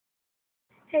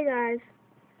Hey guys,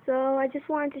 so I just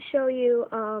wanted to show you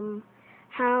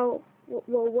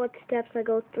what steps I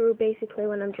go through basically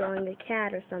when I'm drawing a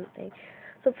cat or something.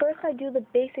 So first I do the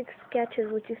basic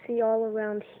sketches, which you see all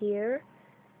around here,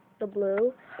 the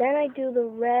blue. Then I do the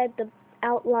red, the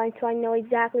outline, so I know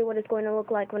exactly what it's going to look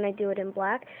like when I do it in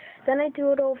black. Then I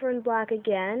do it over in black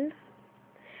again.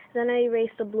 Then I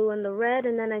erase the blue and the red,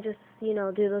 and then I just, do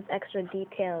those extra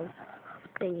details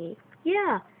thingy.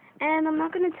 Yeah. And I'm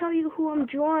not going to tell you who I'm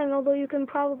drawing, although you can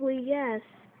probably guess.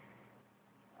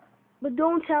 But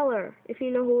don't tell her if you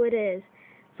know who it is.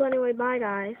 So anyway, bye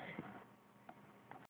guys.